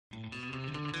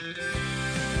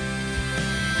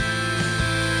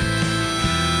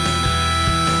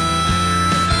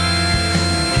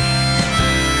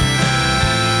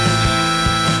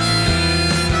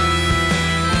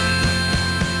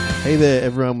there,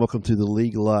 everyone. Welcome to The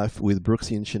League Life with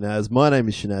Brooksy and Shanaz. My name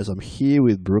is Shanaz. I'm here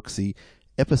with Brooksy.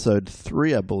 Episode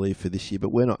 3, I believe, for this year,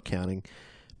 but we're not counting.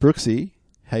 Brooksy,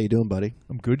 how you doing, buddy?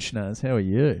 I'm good, Shanaz. How are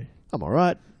you? I'm all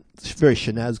right. It's very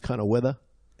Shanaz kind of weather.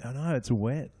 I know, it's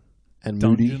wet. And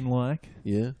moody. Dungeon-like.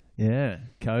 Yeah. Yeah,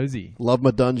 cozy. Love my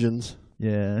dungeons.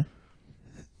 Yeah.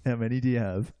 How many do you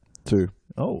have? 2.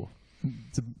 Oh,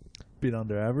 it's a bit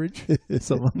under average.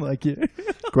 Someone like you.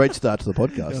 Great start to the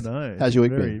podcast. I know. How's your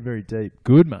week very, been? very deep.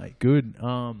 Good, mate. Good.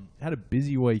 Had a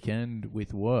busy weekend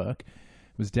with work.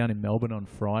 Was down in Melbourne on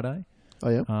Friday. Oh,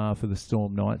 yeah? For the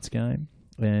Storm Knights game.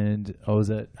 And I was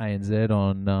at ANZ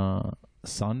on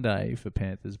Sunday for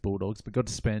Panthers Bulldogs, but got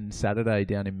to spend Saturday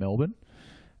down in Melbourne.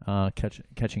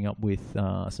 Catching up with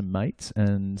some mates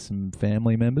and some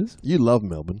family members. You love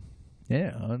Melbourne.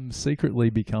 Yeah, I'm secretly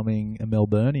becoming a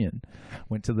Melburnian.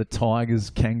 Went to the Tigers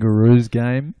Kangaroos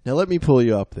game. Now, let me pull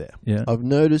you up there. Yeah. I've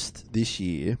noticed this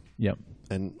year, Yep.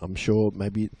 and I'm sure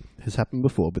maybe it has happened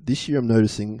before, but this year I'm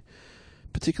noticing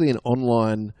particularly an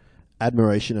online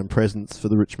admiration and presence for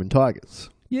the Richmond Tigers.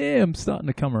 Yeah, I'm starting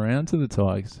to come around to the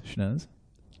Tigers, Shanaz.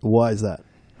 Why is that?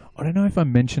 I don't know if I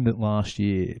mentioned it last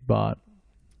year, but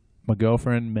my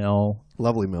girlfriend Mel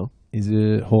Lovely, Mel. is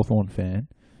a Hawthorn fan,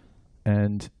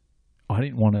 and I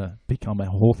didn't want to become a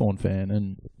Hawthorn fan,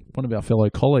 and one of our fellow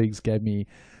colleagues gave me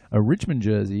a Richmond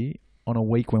jersey on a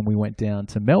week when we went down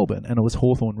to Melbourne, and it was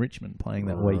Hawthorn Richmond playing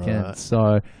that weekend.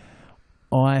 So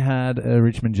I had a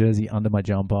Richmond jersey under my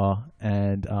jumper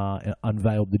and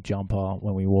unveiled the jumper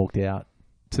when we walked out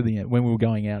to when we were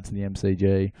going out to the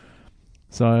MCG.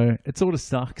 So it sort of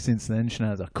stuck since then,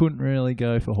 Shanaz. I couldn't really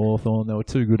go for Hawthorn. They were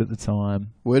too good at the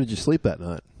time. Where did you sleep that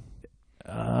night?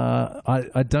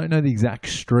 I don't know the exact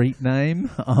street name,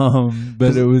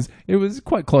 but it was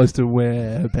quite close to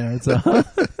where her parents are.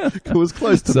 It was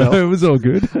close to so Mel. it was all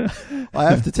good. I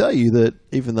have to tell you that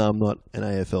even though I'm not an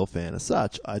AFL fan as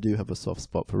such, I do have a soft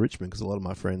spot for Richmond because a lot of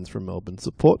my friends from Melbourne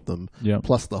support them, Yep.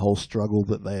 plus the whole struggle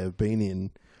that they have been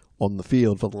in on the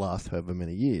field for the last however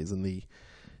many years. And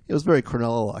it was very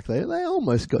Cronulla-like. They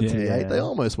almost got to the 8. They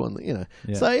almost won, Yeah.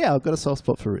 So, yeah, I've got a soft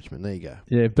spot for Richmond. There you go.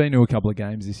 Yeah, I've been to a couple of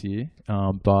games this year.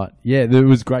 But, yeah, it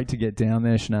was great to get down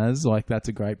there, Shanaz. Like, that's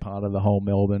a great part of the whole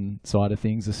Melbourne side of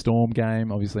things. The Storm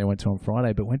game, obviously, I went to on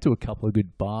Friday, but went to a couple of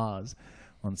good bars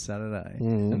on Saturday.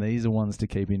 And these are ones to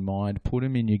keep in mind. Put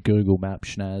them in your Google Map,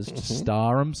 Shanaz. Just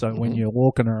star them. So when you're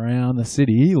walking around the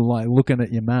city, like looking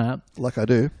at your map, Like I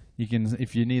do. you can,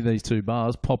 if you're near these 2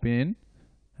 bars, pop in,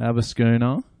 have a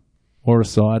schooner or a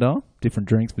cider, different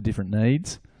drinks for different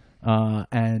needs.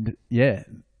 And, yeah,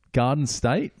 Garden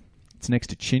State. It's next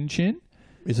to Chin Chin.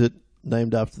 Is it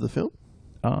named after the film?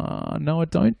 No, I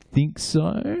don't think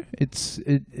so. It's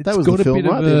That was got the a film, bit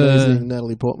right? of The a amazing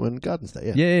Natalie Portman Garden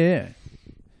State, yeah. yeah.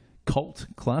 Cult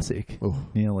classic, Oh.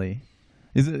 nearly.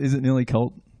 Is it nearly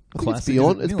cult I think it's classic?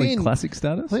 beyond- Is it it's nearly been- classic I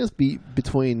status? think it's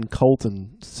between cult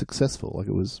and successful. Like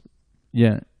it was,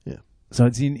 Yeah. yeah. So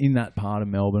it's in that part of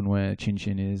Melbourne where Chin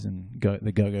Chin is and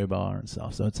the Go-Go Bar and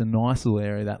stuff. So it's a nice little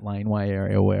area, that laneway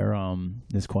area where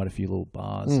there's quite a few little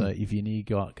bars. So if you're near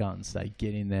Garden State,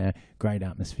 get in there. Great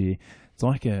atmosphere. It's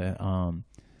like a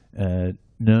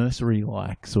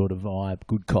nursery-like sort of vibe.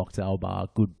 Good cocktail bar,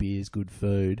 good beers, good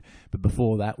food. But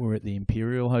before that, we're at the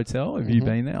Imperial Hotel. Have you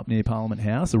been there up near Parliament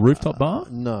House? A rooftop bar?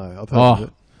 No, I've heard of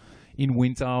it. In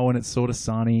winter when it's sort of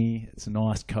sunny, it's a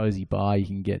nice cozy bar you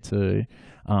can get to.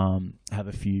 Have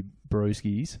a few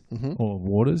brewskis or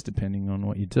waters depending on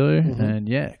what you do, and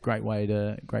yeah, great way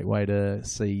to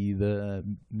see the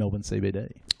Melbourne CBD.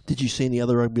 Did you see any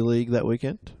other rugby league that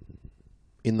weekend?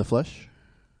 In the flesh?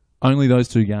 Only those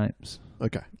 2 games,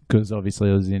 Okay. because obviously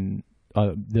I was in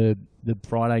the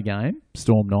Friday game,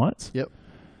 Storm Knights. Yep.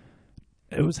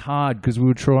 It was hard because we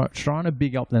were trying to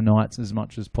big up the Knights as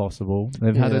much as possible.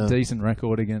 They've had a decent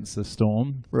record against the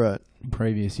Storm Right. in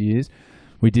previous years.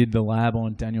 We did the lab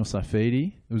on Daniel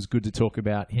Saifidi. It was good to talk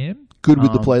about him. Good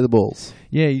with the play the balls.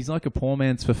 Yeah, he's like a poor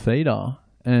man's Fafita,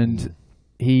 and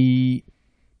he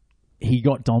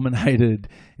got dominated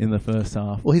in the first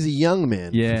half. Well, he's a young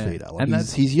man. Yeah. Fafita. Like And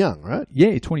he's young, right?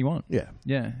 Yeah, 21. Yeah.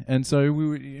 Yeah, and so we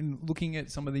were looking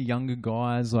at some of the younger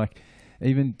guys, like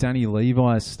even Danny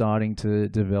Levi is starting to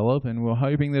develop, and we were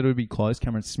hoping that it would be close.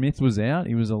 Cameron Smith was out.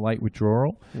 He was a late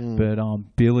withdrawal. But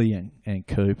Billy and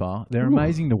Cooper, they're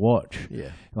amazing to watch. Yeah.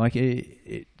 Like,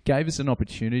 it gave us an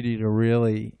opportunity to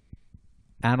really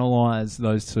analyse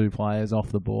those 2 players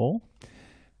off the ball.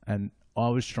 And I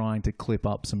was trying to clip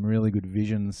up some really good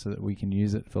visions so that we can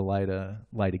use it for later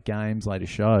games, later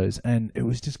shows. And it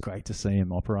was just great to see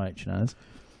him operate, Shanaz.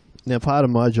 Now, part of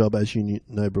my job, as you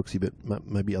know, Brooksy, but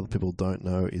maybe other people don't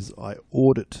know, is I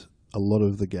audit a lot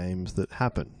of the games that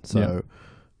happen. So Yeah.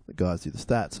 the guys do the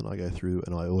stats, and I go through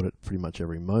and I audit pretty much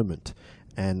every moment.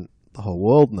 And the whole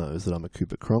world knows that I'm a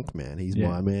Cooper Cronk man. He's Yeah.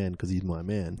 my man because he's my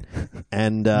man.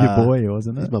 And Your boy,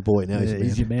 wasn't it? he's my boy now. Yeah, He's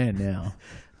he's your man now.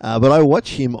 but I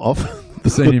watch him off.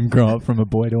 I've seen him grow up from a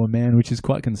boy to a man, which is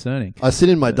quite concerning. I sit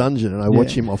in my dungeon and I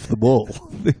watch him off the ball.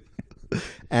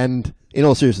 And in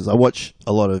all seriousness, I watch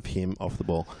a lot of him off the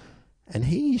ball. And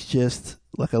he's just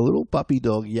like a little puppy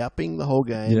dog yapping the whole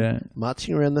game, Yeah.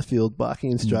 marching around the field,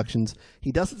 barking instructions.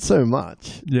 He does it so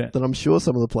much Yeah. that I'm sure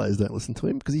some of the players don't listen to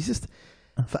him because he's just,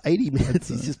 for 80 minutes,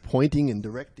 he's just pointing and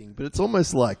directing. But it's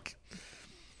almost like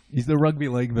He's the rugby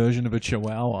league version of a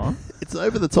chihuahua. it's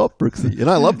over the top, Brooksy. And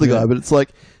I love the guy, but it's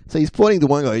like, so he's pointing to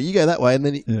one guy, you go that way. And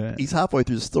then he's halfway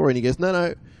through the story and he goes,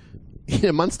 no,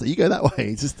 Munster, you go that way.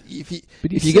 It's just, if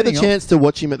you get the chance to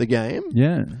watch him at the game,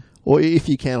 Yeah. or if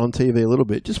you can on TV a little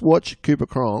bit, just watch Cooper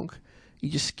Cronk. He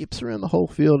just skips around the whole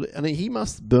field. And he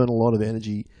must burn a lot of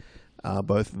energy,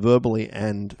 both verbally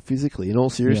and physically, in all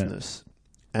seriousness.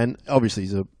 Yeah. And obviously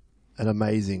he's an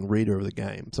amazing reader of the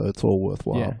game, so it's all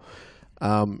worthwhile. Yeah.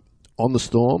 On the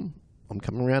Storm, I'm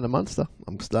coming around to Munster.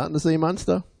 I'm starting to see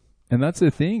Munster. And that's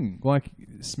the thing. Like,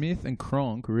 Smith and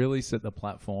Cronk really set the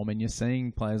platform, and you're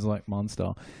seeing players like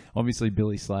Munster. Obviously,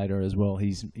 Billy Slater as well.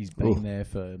 He's been there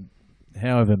for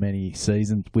however many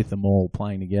seasons with them all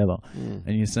playing together.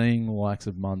 And you're seeing the likes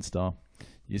of Munster.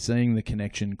 You're seeing the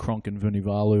connection Cronk and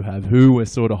Vunivalu have, who we're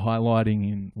sort of highlighting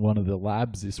in one of the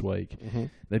labs this week. Mm-hmm.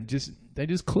 They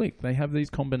just click. They have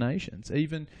these combinations.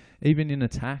 Even in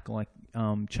attack, like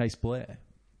Chase Blair.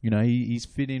 You know, he's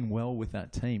fit in well with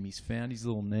that team. He's found his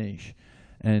little niche.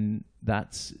 And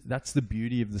that's the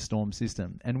beauty of the Storm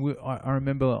system. And I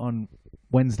remember on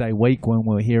Wednesday week when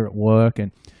we were here at work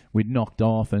and we'd knocked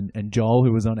off, and Joel,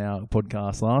 who was on our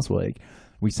podcast last week,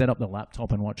 we set up the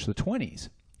laptop and watched the 20s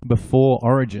before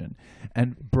Origin.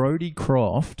 And Brodie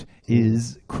Croft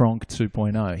is Cronk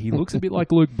 2.0. He looks a bit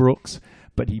like Luke Brooks,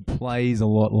 but he plays a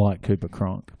lot like Cooper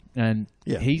Cronk. And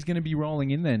he's going to be rolling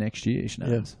in there next year,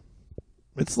 Schnaz.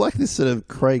 It's like this sort of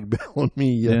Craig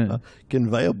Bellamy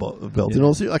conveyor belt. And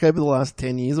also, like over the last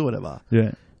 10 years or whatever.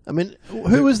 Yeah. I mean,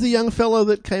 who was the young fellow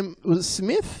that came? Was it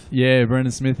Smith? Yeah,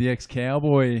 Brendan Smith, the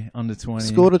ex-Cowboy under 20.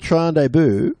 Scored a try on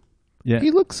debut. Yeah.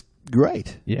 He looks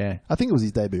great. Yeah. I think it was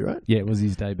his debut, right? Yeah, it was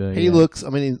his debut. He looks, I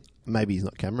mean, maybe he's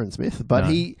not Cameron Smith, but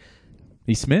He's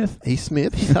Smith. He's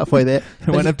Smith. He's halfway there.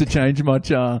 I won't have to change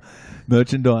much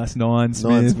merchandise. Nine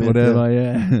Smith, whatever,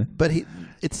 yeah. But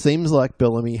it seems like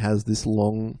Bellamy has this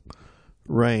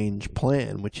long-range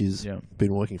plan, which has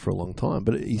been working for a long time,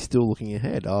 but he's still looking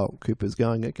ahead. Oh, Cooper's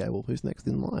going, okay, well, who's next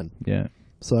in line? Yeah.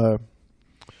 So,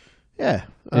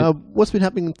 what's been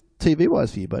happening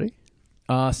TV-wise for you, buddy?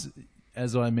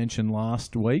 As I mentioned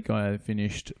last week, I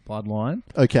finished Bloodline.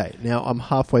 Okay, now I'm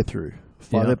halfway through.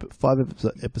 Five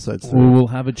episodes through. We'll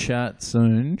have a chat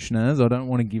soon, Schnaz. I don't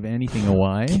want to give anything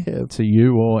away to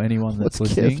you or anyone that's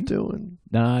listening. What's Kev doing?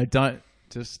 No, don't.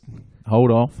 Just hold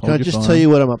off. Can I just tell you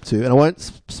what I'm up to? And I won't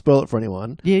spoil it for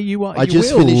anyone. Yeah, you are. I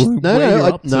just finished.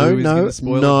 No.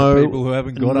 People who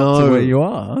haven't got up to where you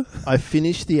are. I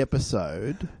finished the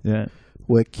episode.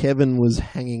 Where Kevin was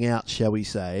hanging out, shall we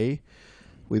say,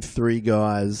 with three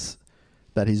guys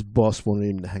that his boss wanted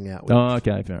him to hang out with. Oh,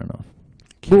 okay, fair enough.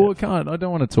 Well, I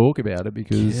don't want to talk about it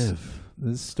because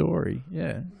there's a story.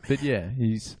 Yeah, but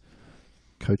he's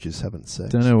coaches having sex.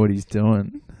 Don't know what he's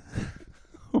doing.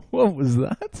 What was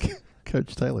that?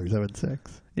 Coach Taylor's having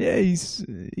sex. Yeah,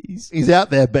 he's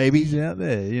out there, baby. He's out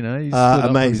there. You know, he's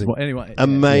amazing. Anyway,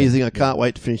 amazing. I can't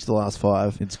wait to finish the last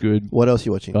 5. It's good. What else are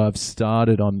you watching? I've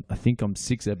started on. I think I'm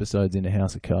 6 episodes into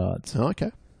House of Cards. Oh,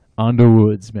 okay.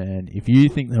 Underwoods, man. If you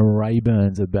think the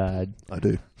Rayburns are bad, I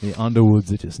do. The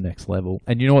Underwoods are just next level.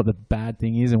 And you know what the bad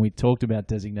thing is? And we talked about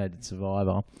Designated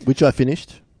Survivor, which I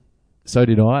finished. So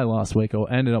did I last week. I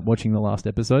ended up watching the last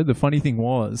episode. The funny thing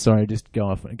was, sorry, just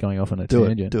going off on a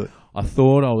tangent. Do it. I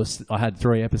thought I had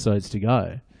 3 episodes to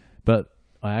go, but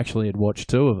I actually had watched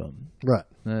 2 of them.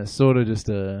 Right. Sort of just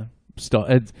a stop.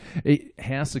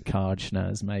 House of Cards,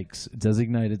 Schnaz, makes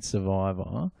Designated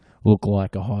Survivor look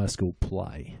like a high school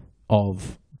play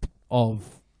of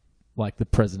like the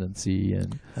presidency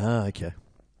and okay.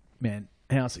 Man,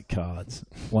 House of Cards,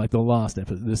 like the last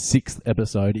episode, the 6th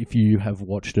episode, if you have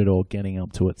watched it or getting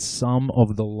up to it, some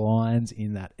of the lines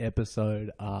in that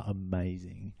episode are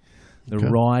amazing. The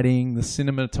writing, the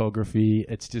cinematography,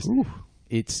 it's just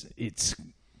it's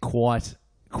quite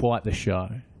the show.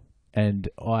 And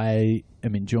I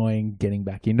am enjoying getting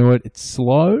back into it. It's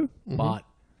slow, but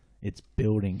it's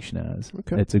building, Schnaz.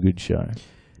 Okay. It's a good show.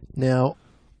 Now,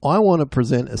 I want to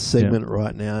present a segment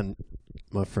right now, and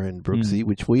my friend Brooksy,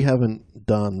 which we haven't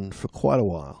done for quite a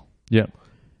while. Yeah.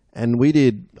 And we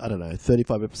did, I don't know,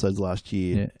 35 episodes last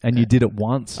year. Yeah. And you did it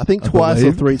once. I think twice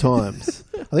or 3 times.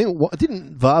 I think,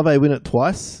 didn't Vave win it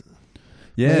twice?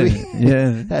 Yeah.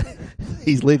 Yeah.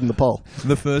 He's leading the poll.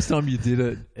 The first time you did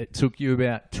it, it took you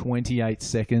about 28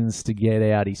 seconds to get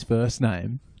out his first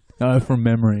name from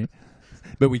memory.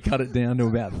 But we cut it down to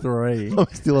about 3. I'm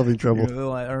still having trouble.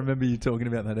 Like, I remember you talking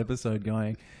about that episode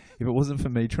going, if it wasn't for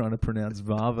me trying to pronounce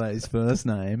Vave's first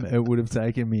name, it would have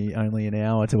taken me only an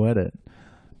hour to edit.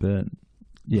 But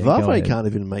yeah, Vave can't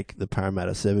even make the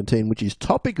Parramatta 17, which is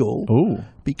topical. Ooh.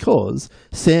 Because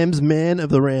Sam's man of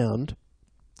the round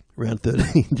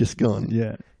 13, just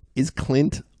gone, is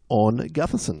Clint on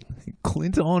Gutherson.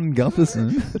 Clint on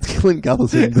Gutherson? It's Clint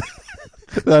Gutherson.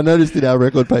 I noticed in our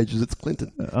record pages it's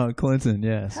Clinton. Oh, Clinton,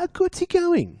 yes. How good's he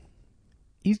going?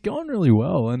 He's gone really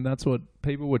well, and that's what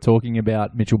people were talking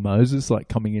about. Mitchell Moses, like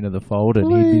coming into the fold,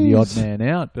 and he'd be the odd man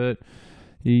out, but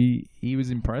he was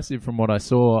impressive from what I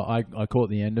saw. I caught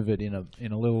the end of it in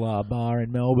a little bar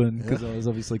in Melbourne because I was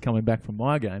obviously coming back from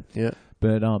my game. Yeah,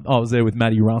 but I was there with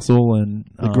Matty Russell and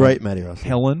the great Matty Russell.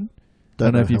 Helen. I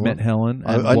don't know if you've met Helen.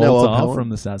 And I know Walter Helen from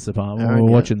the Stats department. We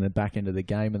were watching the back end of the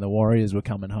game, and the Warriors were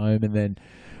coming home, and then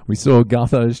we saw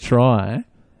Gutho's try.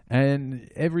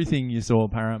 And everything you saw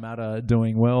Parramatta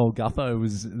doing well, Gutho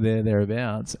was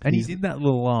thereabouts. And he did that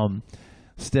little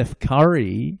Steph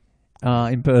Curry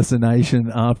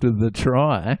impersonation after the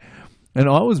try. And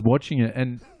I was watching it,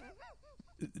 and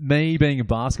me being a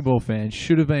basketball fan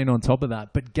should have been on top of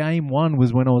that. But game 1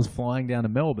 was when I was flying down to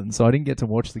Melbourne, so I didn't get to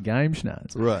watch the game,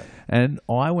 Schnatz. Right. And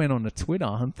I went on to Twitter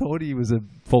and thought he was a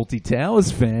Faulty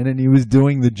Towers fan, and he was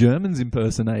doing the Germans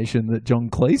impersonation that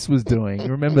John Cleese was doing. You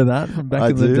remember that from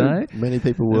back in the day? Many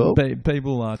people will.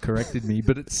 People corrected me,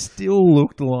 but it still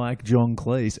looked like John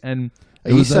Cleese. And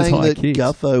are you saying that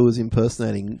Gutho was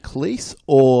impersonating Cleese,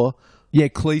 or... Yeah,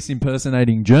 Cleese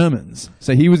impersonating Germans.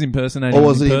 So he was impersonating or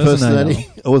was he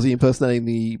impersonating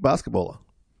the basketballer?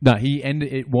 No,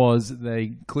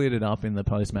 they cleared it up in the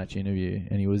post-match interview,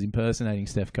 and he was impersonating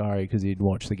Steph Curry because he'd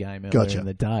watched the game earlier in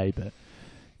the day. But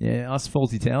yeah, us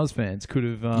Faulty Towers fans could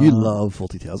have... you love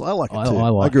Faulty Towers. I like it too.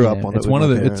 I grew up on it.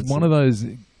 It's one of those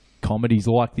comedies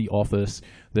like The Office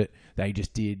that they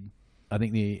just did. I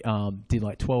think they did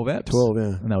like 12 eps. 12, yeah.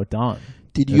 And they were done.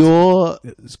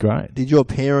 It's great. Did your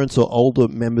parents or older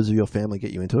members of your family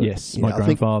get you into it? Yes, my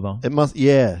grandfather. It must,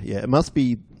 it must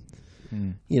be,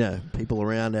 people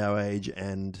around our age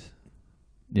and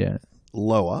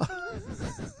lower.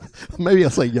 Maybe I'll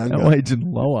say younger. Our age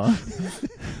and lower.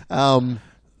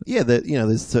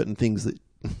 There's certain things that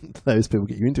those people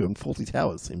get you into, and Faulty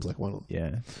Towers seems like one of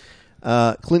them.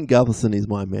 Yeah. Clint Gutherson is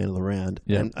my man of the round,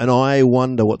 and I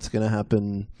wonder what's going to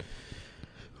happen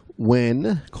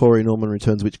when Corey Norman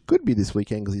returns, which could be this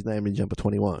weekend because he's named in jumper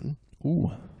 21. Ooh.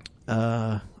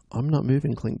 I'm not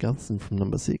moving Clint Gutherson from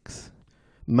number 6.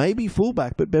 Maybe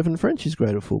fullback, but Bevan French is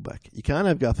great at fullback. You can't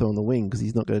have Gutho on the wing because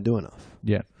he's not going to do enough.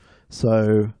 Yeah.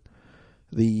 So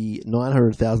the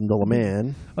 $900,000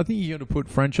 man... I think you got to put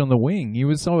French on the wing. He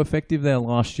was so effective there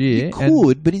last year. He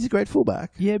could, but he's a great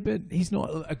fullback. Yeah, but he's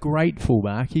not a great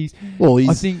fullback. He's on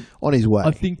his way.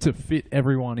 I think to fit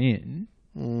everyone in...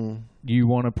 You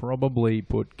want to probably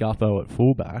put Gutho at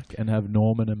fullback and have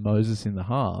Norman and Moses in the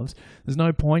halves. There's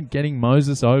no point getting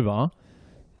Moses over.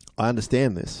 I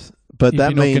understand this, but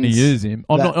that means you're not going to use him.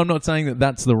 I'm not saying that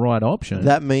that's the right option.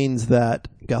 That means that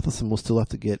Gutherson will still have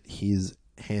to get his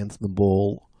hands on the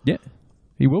ball. Yeah,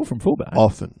 he will from fullback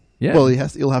often. Yeah, well,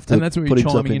 he'll have to, and that's where he's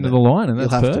chiming into the line, and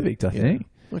that's perfect. I think.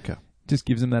 Okay. Just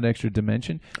gives them that extra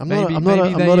dimension. I'm not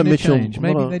a Mitchell.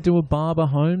 Maybe they do a Barber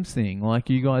Holmes thing like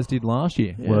you guys did last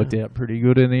year. Yeah. Worked out pretty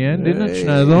good in the end, didn't it?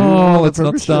 Let's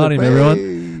not start him,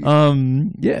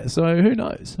 everyone. So who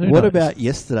knows? What about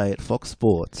yesterday at Fox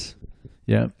Sports?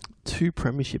 Yeah. 2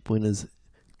 premiership winners,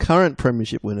 current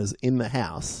premiership winners in the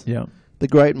house. Yeah. The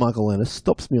great Michael Ennis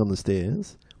stops me on the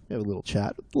stairs. We have a little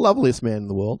chat. Loveliest man in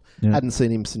the world. Yeah. Hadn't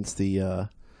seen him since the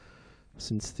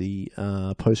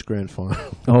post-grand final.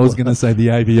 I was going to say the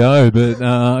AVO, but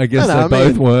I guess they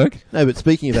both work. No, but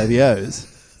speaking of AVOs,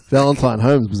 Valentine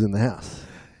Holmes was in the house.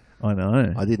 I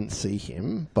know. I didn't see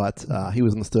him, but he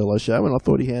was on the Sterlo show, and I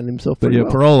thought he handled himself pretty well.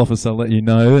 But your parole officer let you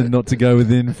know not to go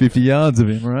within 50 yards of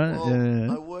him, right?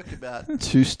 Well, I work about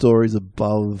 2 stories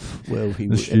above where he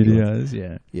was. The studios,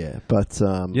 Yeah, but...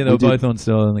 they were both on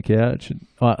Sterlo on the couch.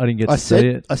 I didn't get to see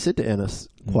it. I said to Ennis,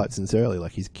 quite sincerely,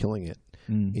 like he's killing it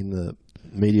in the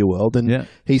media world, and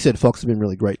he said Fox has been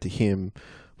really great to him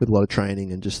with a lot of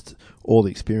training and just all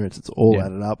the experience. It's all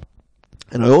added up.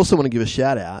 And I also want to give a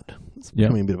shout out. It's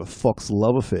becoming a bit of a Fox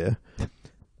love affair.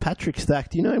 Patrick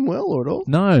Stack. Do you know him well or at all?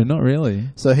 No, not really.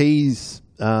 So he's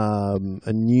a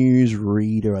news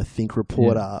reader, I think,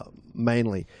 reporter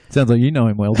mainly. Sounds like you know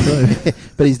him well too.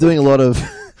 But he's doing a lot of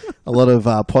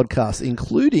podcasts,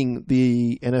 including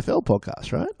the NFL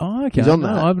podcast, right? Oh, okay. He's on No,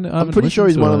 that. I haven't I'm pretty sure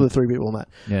he's listened to one of it. the 3 people on that.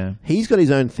 Yeah. He's got his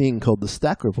own thing called the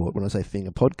Stack Report. When I say thing,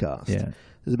 a podcast. Yeah.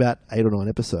 There's about 8 or 9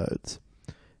 episodes.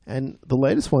 And the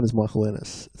latest one is Michael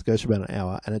Ennis. It goes for about an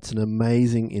hour, and it's an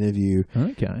amazing interview.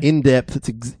 Okay. In depth.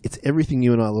 It's everything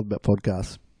you and I love about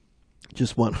podcasts.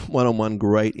 Just one-on-one,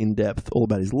 great, in depth, all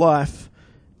about his life,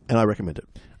 and I recommend it.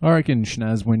 I reckon,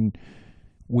 Shnaz, when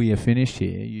we are finished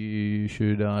here, you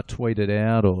should tweet it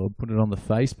out or put it on the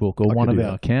Facebook or one of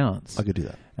our accounts. I could do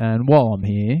that. And while I'm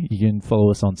here, you can follow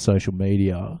us on social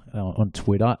media, on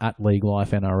Twitter,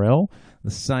 @LeagueLifeNRL,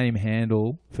 the same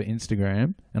handle for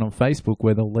Instagram, and on Facebook,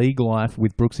 we're the League Life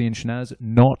with Brooksy and Shnaz,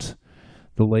 not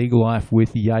the League Life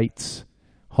with Yates,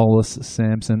 Hollis,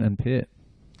 Sampson, and Pitt.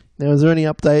 Now, is there any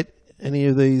update? Any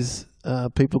of these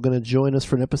people going to join us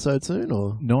for an episode soon,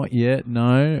 or Not yet.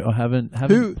 No, I haven't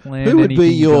planned who would be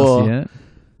anything your- just yet.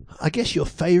 I guess your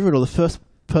favourite or the first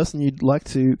person you'd like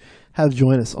to have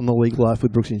join us on the League Life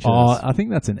with Brooks and Shannon? I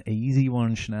think that's an easy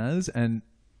one, Shnaz, and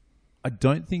I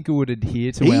don't think it would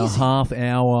adhere to our Easy?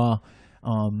 half-hour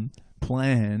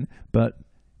plan, but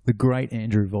the great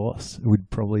Andrew Voss would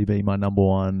probably be my number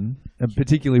one, and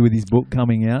particularly with his book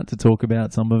coming out to talk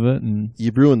about some of it. And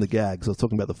You've ruined the gags. I was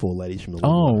talking about the 4 ladies from the League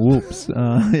oh, Life. whoops!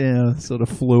 Yeah, sort of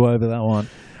flew over that one.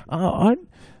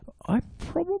 I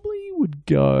probably would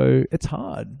go. It's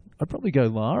hard. I'd probably go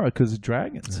Lara because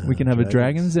dragons. We can have a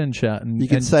Dragons Den chat, and You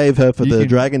can and save her for you the can-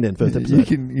 Dragon Den first episode.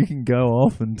 You can go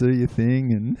off and do your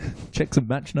thing and check some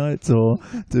match notes or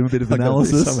do a bit of I gotta do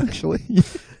analysis. some, actually.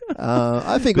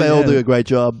 I think they all do a great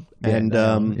job, and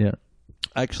yeah,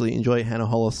 I actually enjoy Hannah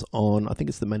Hollis on, I think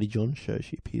it's the Matty John show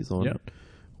she appears on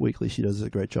weekly. She does a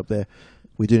great job there.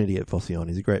 We do need to get Fossey on.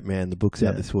 He's a great man. The book's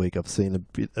out this week. I've seen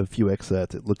a few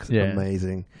excerpts. It looks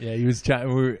amazing. Yeah, he was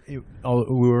chatting.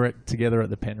 We were together at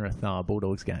the Penrith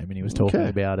Bulldogs game, and he was talking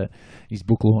about it. His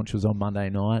book launch was on Monday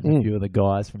night. And a few of the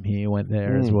guys from here went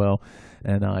there as well,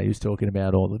 and he was talking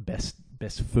about all the best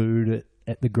food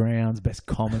at the grounds, best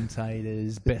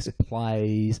commentators, best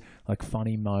plays, like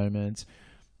funny moments.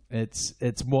 It's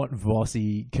what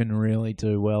Vossi can really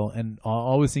do well. And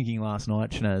I was thinking last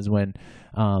night, Shnaz, when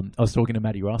I was talking to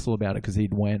Matty Russell about it, because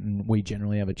he'd went, and we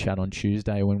generally have a chat on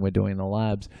Tuesday when we're doing the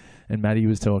labs, and Matty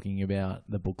was talking about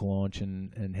the book launch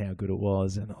and how good it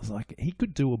was. And I was like, he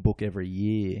could do a book every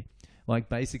year. Like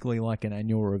basically like an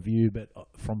annual review, but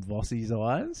from Vossi's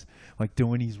eyes, like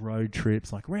doing his road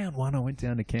trips. Like round 1, I went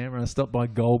down to Canberra, stopped by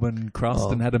Golden Crust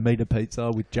and had a meat pizza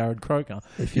with Jared Croker.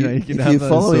 If you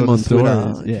follow him on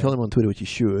Twitter, stories. if you follow him on Twitter, which you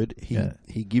should,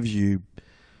 he gives you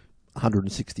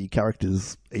 160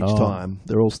 characters each time.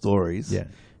 They're all stories. Yeah.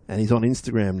 And he's on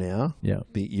Instagram now. Yeah.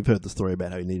 You've heard the story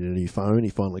about how he needed a new phone. He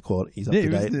finally he's up to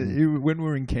date. When we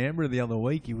were in Canberra the other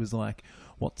week, he was like,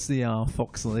 "What's the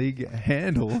Fox League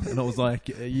handle?" And I was like,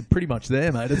 "You're pretty much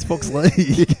there, mate. It's Fox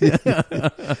League."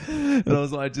 And I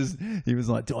was like, he was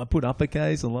like, "Do I put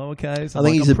uppercase or lowercase?" I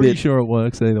think he's I'm pretty sure it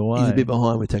works either way. He's a bit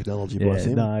behind with technology, bless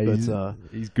him. No,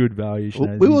 he's good value.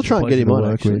 We will try and get him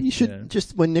on, actually. With. You should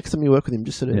just, when next time you work with him,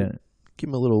 just sort of give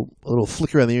him a little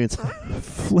flick around the ear and say,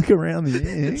 flick around the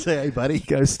ear. Say, hey, buddy.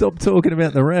 Go, stop talking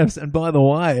about the refs. And by the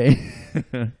way,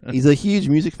 he's a huge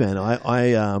music fan.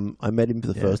 I met him for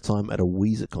the first time at a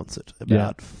Weezer concert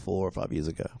about 4 or 5 years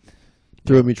ago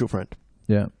through a mutual friend.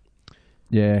 Yeah.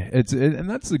 Yeah, and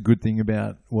that's the good thing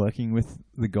about working with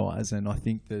the guys, and I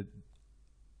think that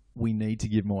we need to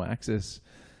give more access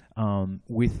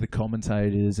with the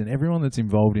commentators and everyone that's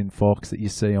involved in Fox that you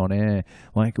see on air,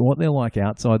 like what they're like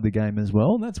outside the game as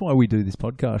well. And that's why we do this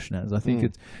podcast, Naz. I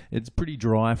think it's pretty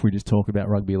dry if we just talk about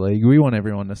rugby league. We want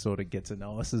everyone to sort of get to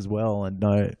know us as well and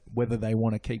know whether they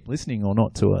want to keep listening or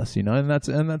not to us, you know. And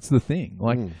that's the thing.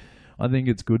 Like, I think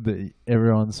it's good that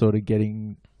everyone's sort of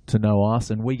getting to know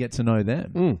us and we get to know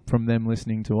them from them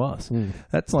listening to us.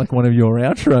 That's like one of your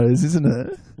outros, isn't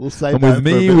it? We'll say and that with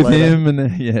me, with later. him,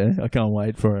 and I can't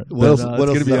wait for it. What else it's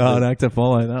going to be a hard act to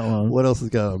follow, that one. What else is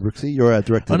going on, Brooksy? You're our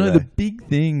director. I know today. the big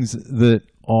things that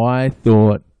I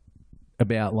thought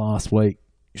about last week,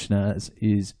 Shnaz,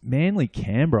 is Manly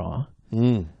Canberra.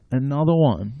 Another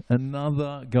one,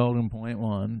 another Golden Point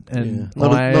one, and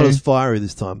not as fiery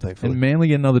this time, thankfully. And Manly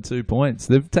get another 2 points.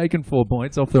 They've taken 4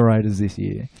 points off the Raiders this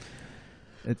year.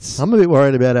 I'm a bit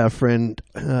worried about our friend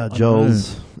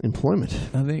Joel's employment.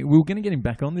 I think we were going to get him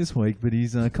back on this week, but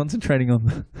he's concentrating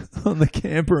on the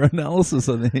Canberra analysis.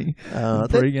 I think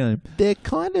pre-game. They're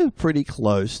kind of pretty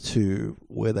close to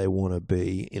where they want to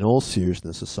be in all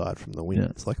seriousness aside from the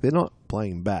wins. Like, they're not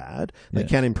playing bad. They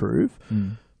can improve,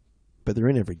 but they're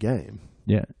in every game.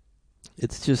 Yeah.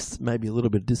 It's just maybe a little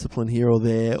bit of discipline here or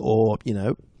there, or,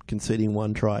 conceding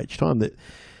one try each time. That,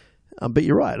 but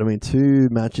you're right. I mean, 2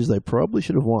 matches they probably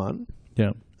should have won.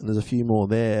 Yeah. And there's a few more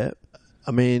there.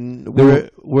 I mean,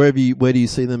 where do you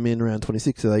see them in round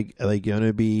 26? Are they going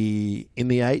to be in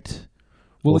the 8?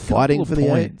 Well, or fighting for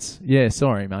the 8? Yeah,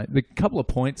 sorry, mate. The couple of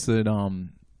points that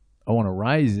I want to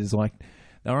raise is, like,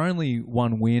 they were only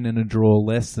 1 win and a draw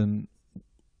less than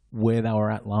where they were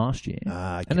at last year,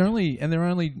 okay. and they're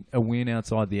only a win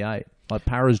outside the 8. Like,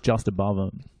 Para's just above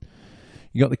them.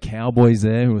 You got the Cowboys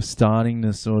there who are starting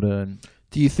to sort of.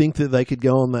 Do you think that they could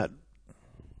go on that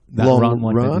long run?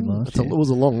 They did last year? It was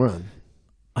a long run.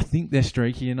 I think they're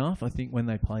streaky enough. I think when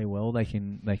they play well, they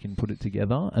can put it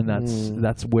together, and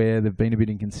that's where they've been a bit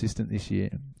inconsistent this year.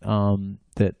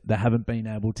 That they haven't been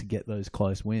able to get those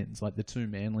close wins. Like, the 2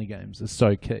 Manly games are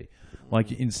so key.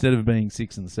 Like, instead of being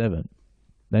 6 and 7,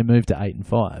 they moved to 8 and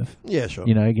 5. Yeah, sure.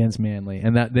 Against Manly,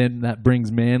 and that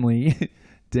brings Manly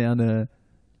down to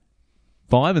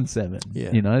 5 and 7.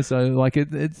 Yeah. So, like,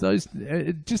 it's those.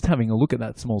 Just having a look at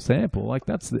that small sample, like,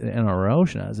 that's the NRL,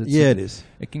 Shnaz. It is.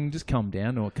 It can just come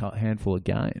down to a handful of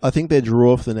games. I think their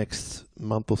draw for the next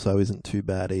month or so isn't too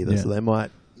bad either, so they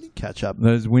might catch up.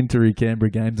 Those wintry Canberra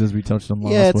games, as we touched on last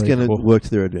week. Yeah, it's going to work to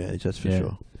their advantage, that's for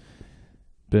sure.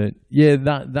 But, yeah,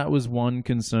 that was one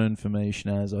concern for me,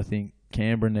 Shnaz. I think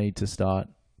Canberra need to start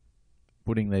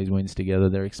putting these wins together.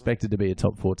 They're expected to be a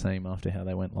top 4 team after how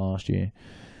they went last year.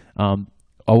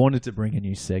 I wanted to bring a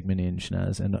new segment in,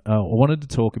 Shnaz, and I wanted to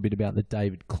talk a bit about the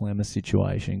David Klemmer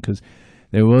situation, because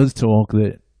there was talk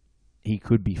that he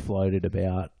could be floated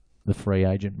about the free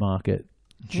agent market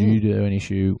due to an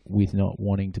issue with not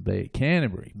wanting to be at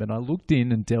Canterbury. But I looked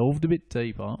in and delved a bit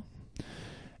deeper,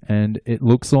 and it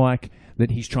looks like that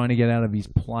he's trying to get out of his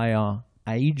player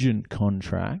agent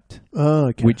contract,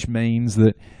 which means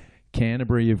that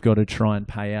Canterbury have got to try and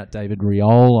pay out David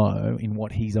Riolo in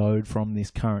what he's owed from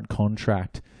this current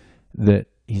contract that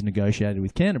he's negotiated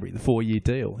with Canterbury, the 4-year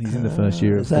deal. He's in the first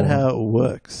year. Is that how it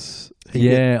works?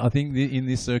 I think in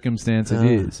this circumstance it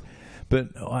is. But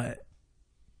I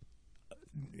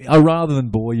rather than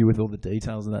bore you with all the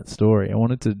details of that story, I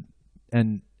wanted to,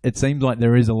 and it seems like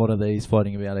there is a lot of these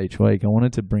floating about each week, I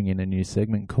wanted to bring in a new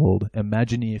segment called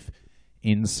Imagine If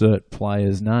Insert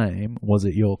Player's Name Was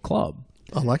at Your Club.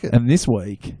 I like it. And this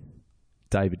week,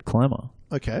 David Klemmer.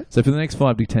 Okay. So for the next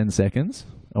 5 to 10 seconds,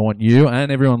 I want you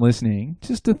and everyone listening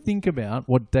just to think about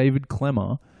what David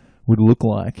Klemmer would look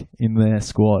like in their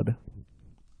squad.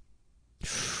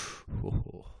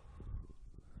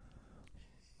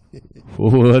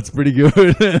 Oh, that's pretty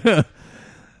good.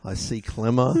 I see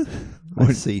Klemmer.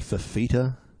 I see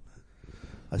Fafita.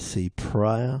 I see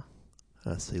Pryor.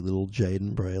 I see little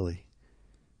Jaden Brayley.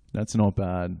 That's not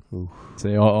bad. Ooh.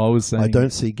 See, I was saying... I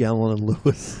don't see Gallen and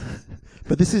Lewis.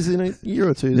 But this is in a year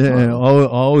or two. Yeah,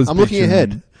 I was. I'm looking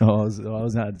ahead. I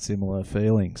was had similar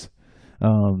feelings.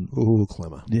 Ooh,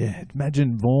 Klemmer. Yeah,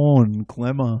 imagine Vaughan,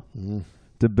 Klemmer,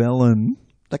 DeBellin.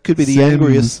 That could be the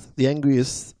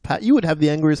angriest pack. You would have the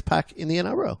angriest pack in the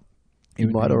NRL.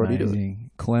 You might already do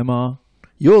it. Klemmer.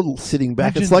 You're sitting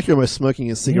back. It's like you're almost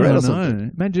smoking a cigarette or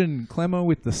something. Imagine Klemmer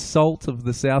with the salt of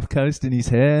the South Coast in his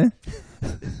hair.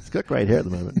 He's got great hair at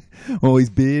the moment. Or his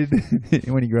beard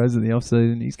when he grows in the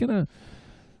off-season. He's going to...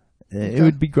 It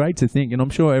would be great to think, and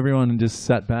I'm sure everyone just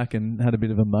sat back and had a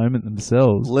bit of a moment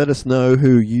themselves. Let us know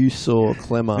who you saw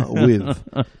Klemmer with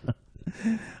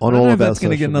on all of our that's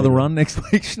going to get another run next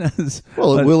week, Shnaz.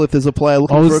 Well, it will if there's a player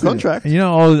looking for a contract.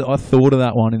 I thought of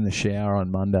that one in the shower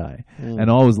on Monday, and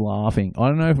I was laughing. I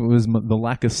don't know if it was the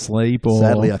lack of sleep or...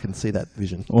 Sadly, I can see that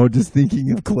vision. Or just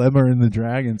thinking of Klemmer and the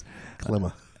Dragons.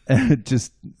 Klemmer.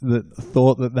 Just the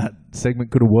thought that segment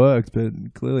could have worked, but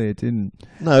clearly it didn't.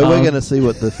 No, we're going to see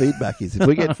what the feedback is. If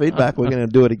we get feedback, we're going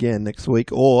to do it again next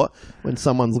week, or when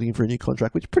someone's looking for a new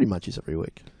contract, which pretty much is every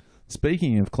week.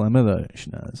 Speaking of Klemmer, though,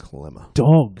 Shnaz, Klemmer.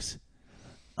 Dogs,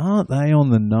 aren't they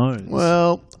on the nose?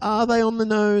 Well, are they on the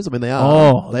nose? I mean, they are.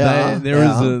 Oh, they are.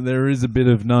 There is a bit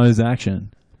of nose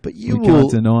action. But we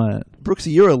can't deny it.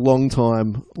 Brooksy, you're a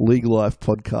long-time League Life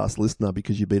podcast listener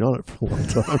because you've been on it for a long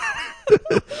time.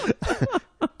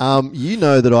 You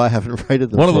know that I haven't rated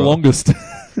them. One of the longest.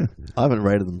 I haven't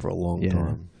rated them for a long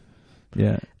time.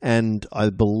 Yeah. And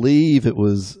I believe it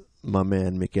was my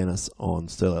man Mick Ennis on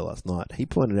Sterlo last night. He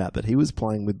pointed out that he was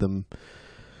playing with them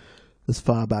as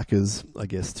far back as, I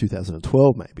guess,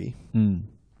 2012 maybe.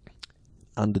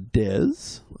 Under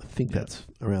Des, I think that's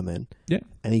around then. Yeah.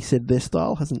 And he said their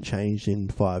style hasn't changed in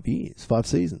 5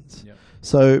 seasons. Yep.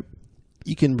 So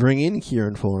you can bring in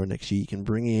Kieran Foran next year. You can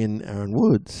bring in Aaron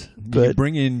Woods. You But could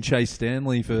bring in Chase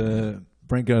Stanley for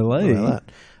Brenko Lee. like that.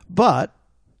 But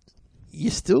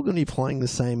you're still going to be playing the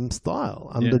same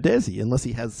style under Desi, unless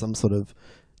he has some sort of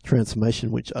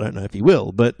transformation, which I don't know if he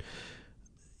will. But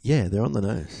yeah, they're on the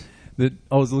nose.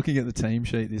 I was looking at the team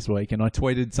sheet this week, and I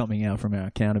tweeted something out from our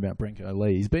account about Brenko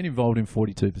Lee. He's been involved in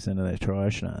 42% of their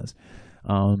tries, Shanaz.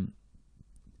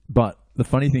 But the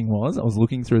funny thing was, I was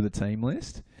looking through the team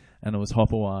list, and it was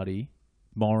Hopewadi,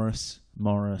 Morris,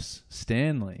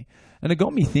 Stanley. And it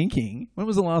got me thinking, when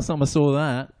was the last time I saw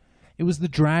that? It was the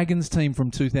Dragons team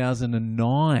from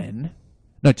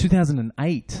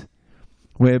 2008,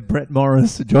 where Brett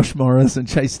Morris, Josh Morris, and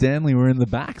Chase Stanley were in the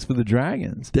backs for the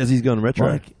Dragons. Desi's gone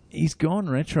retro. He's gone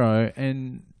retro,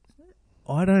 and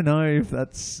I don't know if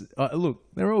that's... look,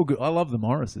 they're all good. I love the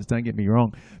Morrises, don't get me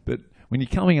wrong. But when you're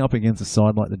coming up against a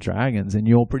side like the Dragons and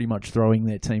you're pretty much throwing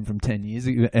their team from 10 years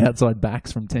ago, outside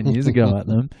backs from 10 years ago at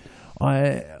them,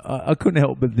 I couldn't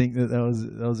help but think that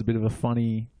was a bit of a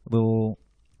funny little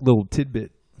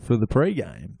tidbit for the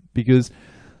pre-game, because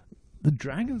the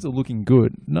Dragons are looking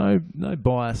good. No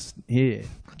bias here.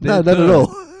 No, not at all.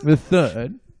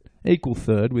 The equal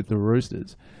third with the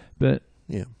Roosters. But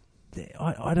yeah,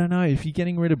 I don't know. If you're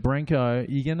getting rid of Brenko,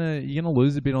 you're gonna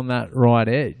lose a bit on that right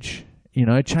edge. You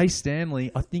know, Chase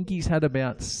Stanley, I think he's had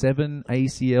about 7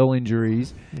 ACL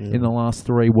injuries in the last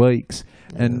 3 weeks.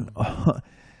 Yeah. And I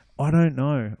don't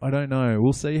know.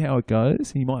 We'll see how it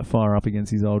goes. He might fire up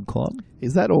against his old club.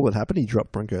 Is that all that happened? He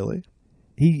dropped Brenko Lee?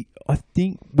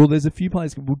 There's a few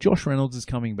players. Well, Josh Reynolds is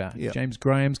coming back. Yep. James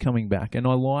Graham's coming back. And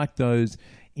I like those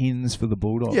ins for the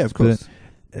Bulldogs. Yeah, of course.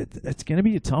 It's going to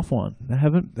be a tough one. They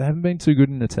haven't been too good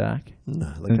in attack.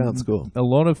 No, they can't score. A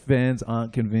lot of fans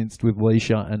aren't convinced with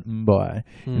Leisha and Mbai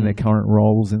in their current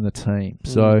roles in the team.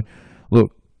 So,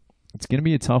 look, it's going to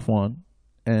be a tough one,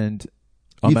 and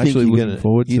I'm actually looking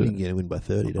forward to it. You think you're going to win by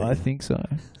 30, don't you? I think so.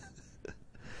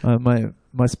 My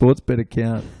sports bet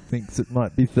account thinks it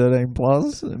might be 13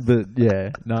 plus, but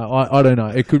yeah, no, I don't know.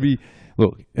 It could be.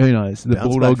 Look, who knows? The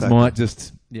Bulldogs might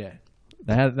just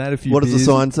They had a few. What does the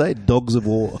sign say? Dogs of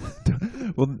war.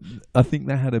 Well, I think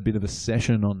they had a bit of a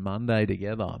session on Monday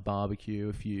together, barbecue,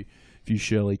 a few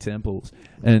Shirley Temples,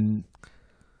 and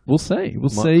we'll see. We'll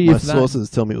see. My sources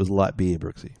tell me it was light beer,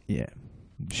 Brooksy. Yeah,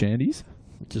 shandies,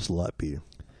 just light beer.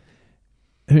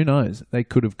 Who knows? They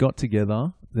could have got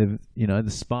together. The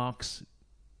sparks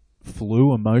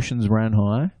flew, emotions ran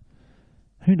high.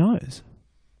 Who knows?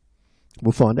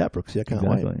 We'll find out, Brooksy. I can't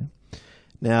wait.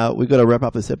 Now, we've got to wrap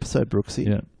up this episode, Brooksy.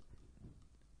 Yeah.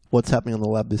 What's happening on the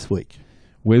lab this week?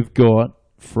 We've got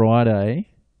Friday.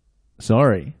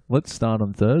 Sorry, let's start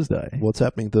on Thursday. What's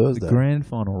happening Thursday? The grand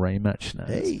final rematch,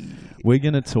 Nats. Hey. We're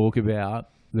going to talk about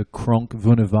the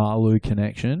Cronk-Vunivalu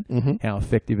connection, how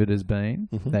effective it has been.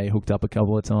 They hooked up a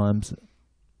couple of times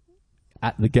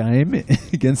at the game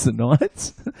against the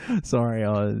Knights. Sorry,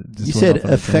 I just You said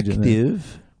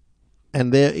effective.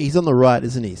 And he's on the right,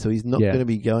 isn't he? So he's not going to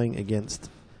be going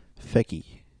against Fecky.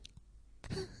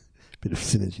 Bit of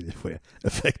synergy there for you.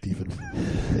 Effective and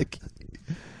Fecky.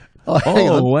 Hang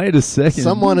on. Wait a second.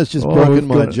 Someone has just broken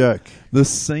my joke. The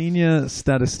senior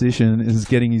statistician is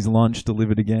getting his lunch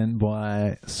delivered again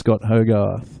by Scott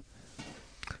Hogarth.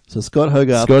 So Scott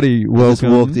Hogarth Scotty, just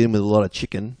walked in with a lot of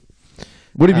chicken.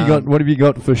 What have you got? What have you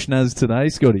got for Schnaz today,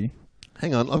 Scotty?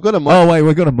 Hang on, I've got a mic. Oh wait,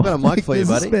 we've got a mic. Got a mic for you,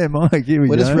 buddy. A spare mic. Here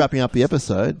We're just wrapping up the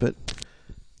episode, but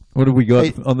what have we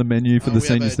got on the menu for the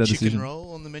senior statistician? Chicken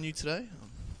roll on the menu today.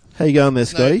 How you going there,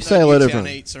 Scotty? Say hello to everyone.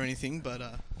 No eats or anything, but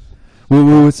we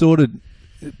were sort of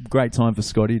great time for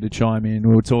Scotty to chime in.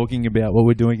 We were talking about what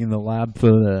we're doing in the lab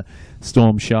for the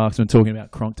Storm Sharks. We're talking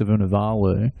about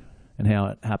Cronk-Vunivalu and how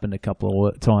it happened a couple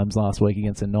of times last week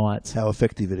against the Knights. How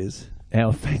effective it is.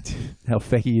 How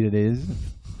fecky it is.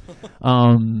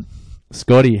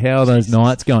 Scotty, how are those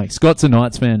Knights going? Scott's a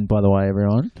Knights fan, by the way,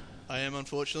 everyone. I am,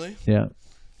 unfortunately. Yeah.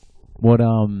 What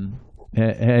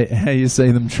how you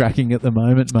see them tracking at the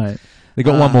moment, mate? They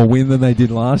got one more win than they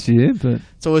did last year, but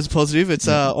it's always positive. It's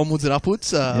onwards and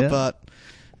upwards, but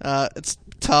it's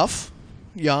tough,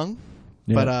 young,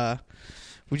 but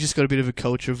we just got a bit of a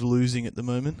culture of losing at the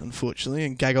moment, unfortunately,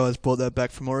 and Gagai has brought that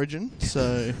back from Origin.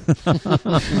 So,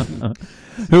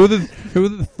 who are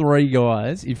the 3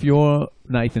 guys? If you're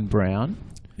Nathan Brown,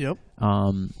 yep. Who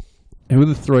are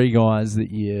the 3 guys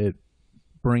that you're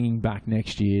bringing back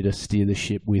next year to steer the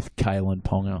ship with Kalen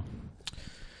Ponga?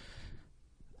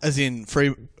 As in,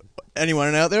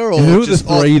 anyone out there, or who are the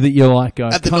 3 that you're like?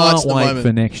 Can't at the Knights wait at the moment.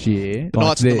 For next year. The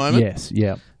Knights at the moment. Yes,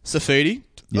 yeah. Safidi,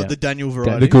 Yeah. The Daniel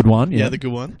variety. The good one, yeah. The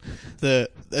good one.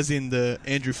 As in the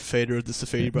Andrew Fafita of the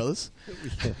Safidi brothers.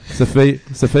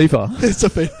 Safifa.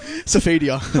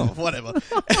 Safidia. Oh, whatever.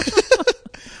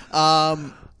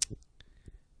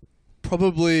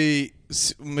 Probably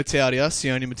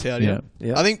Sione Mataudia.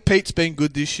 Yeah. I think Pete's been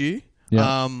good this year.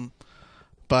 Yeah.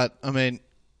 But, I mean,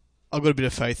 I've got a bit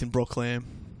of faith in Brock Lamb.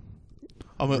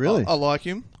 Really? I like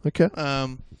him. Okay.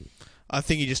 I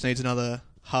think he just needs another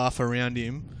half around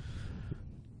him.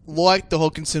 Like the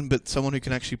Hodkinson, but someone who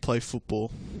can actually play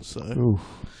football. So, Ooh,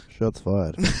 shots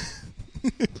fired.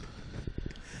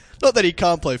 not that he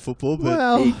can't play football, but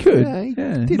Well, He could. yeah, he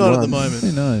Yeah. did not at the once. moment.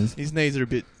 Who knows? His knees are a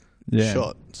bit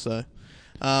shot. So,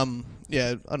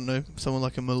 yeah, I don't know, someone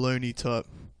like a Maloney type.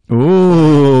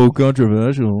 Ooh,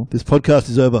 controversial. This podcast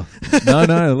is over.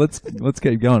 No, let's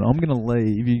keep going. I'm gonna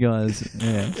leave you guys.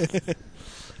 Yeah.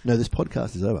 No, this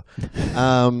podcast is over.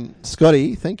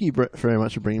 Scotty, thank you very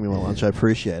much for bringing me my lunch. I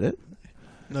appreciate it.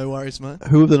 No worries, mate.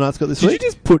 Who have the Knights got this Did week? you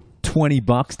just put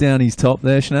 $20 down his top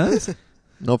there, Schnaz?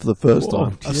 Not for the first Whoa,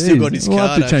 time. I've still got his We'll have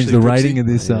card, to change actually, the rating Brooksy. of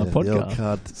this Yeah, the old podcast.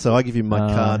 card. So I give you my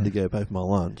card to go pay for my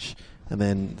lunch, and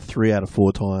then 3 out of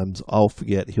 4 times I'll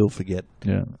forget, he'll forget.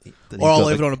 Yeah. that Or I'll he's got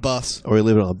leave the- it on a bus. Or he'll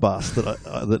leave it on a bus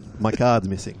that my card's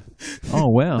missing. Oh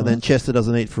wow. And then Chester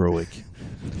doesn't eat for a week.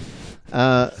 Who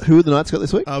have the Knights got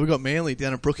this week? We got Manly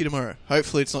down at Brookie tomorrow.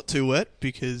 Hopefully it's not too wet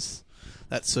because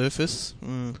that surface.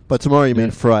 But tomorrow you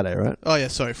mean Friday, right? Oh, yeah,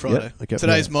 sorry, Friday. Yep, okay.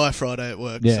 Today's my Friday at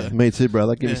work. Yeah. So. Me too,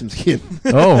 brother. Give me Yeah. some skin.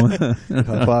 Oh,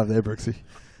 High five there, Brooksy.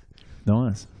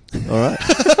 nice. All right.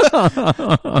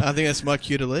 I think that's my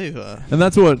cue to leave. And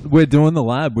that's what we're doing. The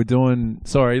lab. We're doing.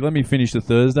 Sorry, let me finish the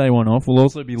Thursday one off. We'll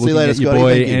also be you looking later, at your Scotty.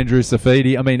 boy Thank you.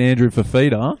 Andrew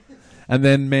Fafita, and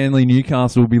then Manly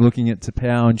Newcastle will be looking at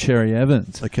Tapau and Cherry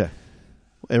Evans Okay.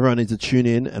 Everyone needs to tune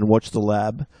in and watch the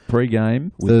lab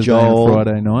pre-game with Thursday Joel, and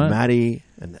Friday night. Matty,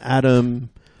 and Adam.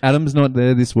 Adam's not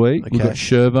there this week. We've Okay. got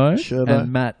Shervo Shervo.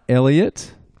 and Matt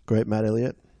Elliott. Great Matt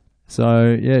Elliott.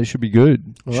 So yeah, it should be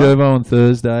good. All right. Shervo on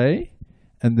Thursday,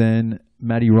 and then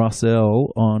Matty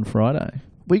Russell on Friday.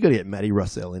 We got to get Matty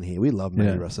Russell in here. We love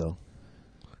Matty Yeah. Russell.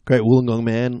 Great Wollongong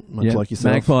man, much Yeah, like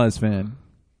yourself. Magpies fan.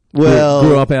 Well,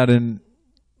 grew up out in.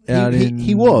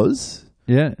 he was,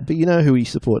 Yeah. but you know who he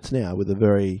supports now with a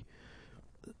very,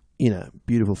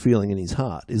 beautiful feeling in his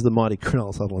heart is the mighty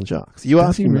Cronulla Sutherland Sharks. You Does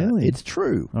ask he him that. really? It's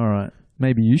true. All right.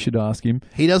 Maybe you should ask him,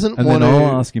 He doesn't and want then I'll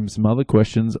to. ask him some other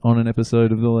questions on an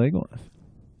episode of The League Life.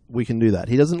 We can do that.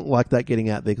 He doesn't like that getting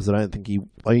out there because I don't think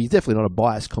he's definitely not a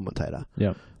biased commentator.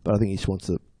 Yep. But I think he just wants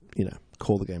to,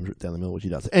 call the games down the middle, which he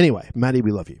does. Anyway, Matty,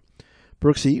 we love you.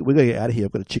 Brooksy, we've got to get out of here.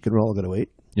 I've got a chicken roll I've got to eat.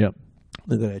 Yep.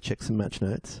 I've got to check some match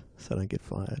notes so I don't get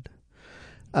fired.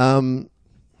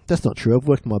 That's not true. I've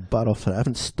worked my butt off today. I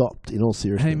haven't stopped, in all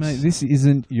seriousness. Hey mate, this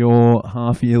isn't your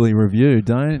half-yearly review. You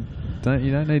don't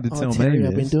need to tell Terry, me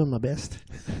I've been this. doing my best.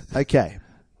 Okay.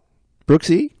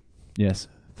 Brooksy, Yes.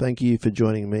 thank you for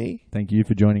joining me. Thank you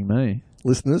for joining me.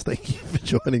 Listeners, thank you for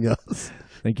joining us.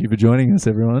 Thank you for joining us,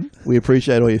 everyone. We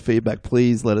appreciate all your feedback.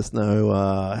 Please let us know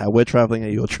how we're travelling, how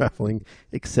you're travelling,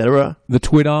 etc. The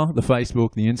Twitter, the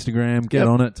Facebook, the Instagram. Get Yep.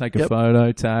 on it. Take a Yep.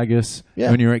 photo. Tag us Yeah.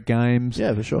 when you're at games.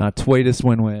 Yeah, for sure. Tweet us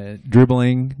when we're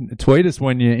dribbling. Tweet us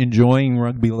when you're enjoying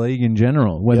rugby league in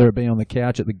general, whether Yep. it be on the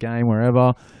couch, at the game,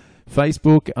 wherever.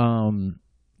 Facebook,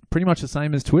 pretty much the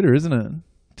same as Twitter, isn't it?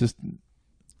 Just,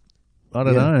 I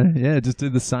don't Yeah. know. Yeah, just do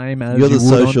the same as You're you the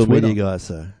would social on Twitter. media guy,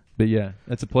 so But yeah,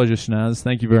 it's a pleasure, Schnaz.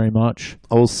 Thank you very much.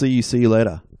 I will see you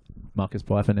later. Marcus,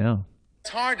 bye for now.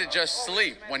 It's hard to just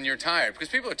sleep when you're tired because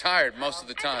people are tired most of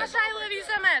the time. Gosh, I love you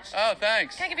so much. Oh,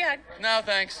 thanks. Can I give you a hug? No,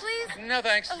 thanks. Please? No,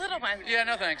 thanks. A little one. Yeah,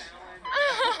 no, thanks.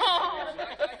 Oh.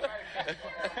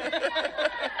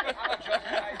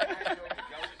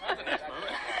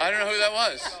 I don't know who that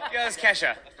was. Yeah, that's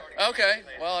Kesha. Okay.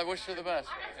 Well, I wish her the best.